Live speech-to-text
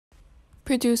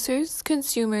Producers,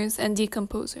 consumers, and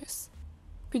decomposers.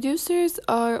 Producers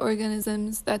are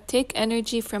organisms that take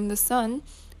energy from the sun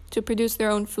to produce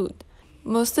their own food.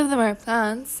 Most of them are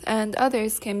plants, and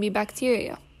others can be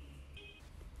bacteria.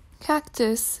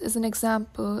 Cactus is an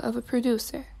example of a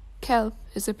producer. Kelp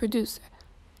is a producer.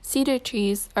 Cedar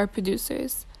trees are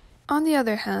producers. On the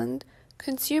other hand,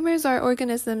 consumers are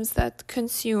organisms that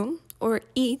consume or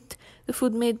eat the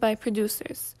food made by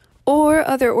producers, or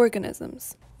other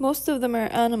organisms. Most of them are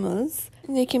animals,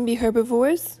 and they can be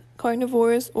herbivores,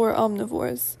 carnivores, or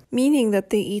omnivores, meaning that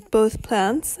they eat both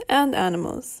plants and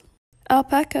animals.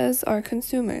 Alpacas are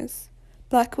consumers.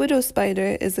 Black widow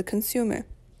spider is a consumer.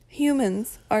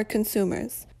 Humans are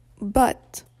consumers.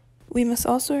 But we must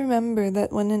also remember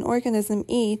that when an organism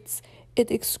eats, it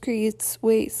excretes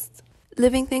waste.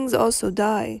 Living things also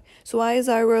die, so why is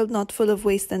our world not full of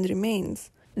waste and remains?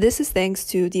 This is thanks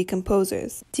to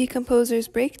decomposers.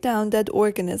 Decomposers break down dead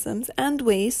organisms and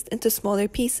waste into smaller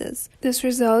pieces. This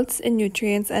results in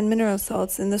nutrients and mineral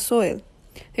salts in the soil.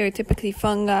 They are typically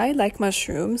fungi like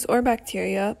mushrooms or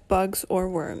bacteria, bugs, or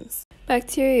worms.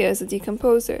 Bacteria is a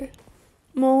decomposer.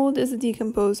 Mold is a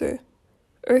decomposer.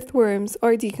 Earthworms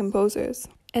are decomposers.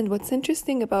 And what's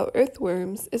interesting about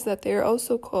earthworms is that they are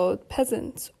also called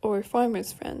peasants or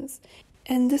farmers' friends.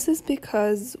 And this is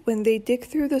because when they dig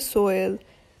through the soil,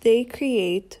 they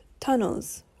create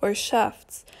tunnels or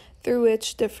shafts through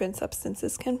which different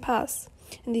substances can pass.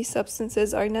 And these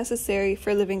substances are necessary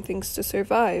for living things to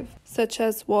survive, such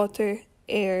as water,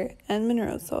 air, and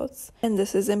mineral salts. And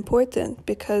this is important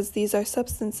because these are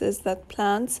substances that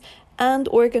plants and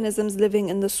organisms living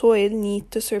in the soil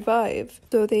need to survive.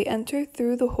 So they enter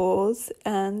through the holes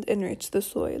and enrich the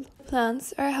soil.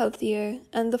 Plants are healthier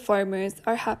and the farmers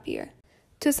are happier.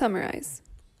 To summarize,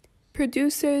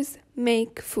 producers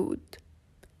make food,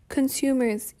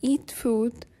 consumers eat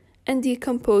food, and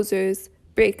decomposers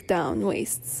break down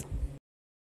wastes.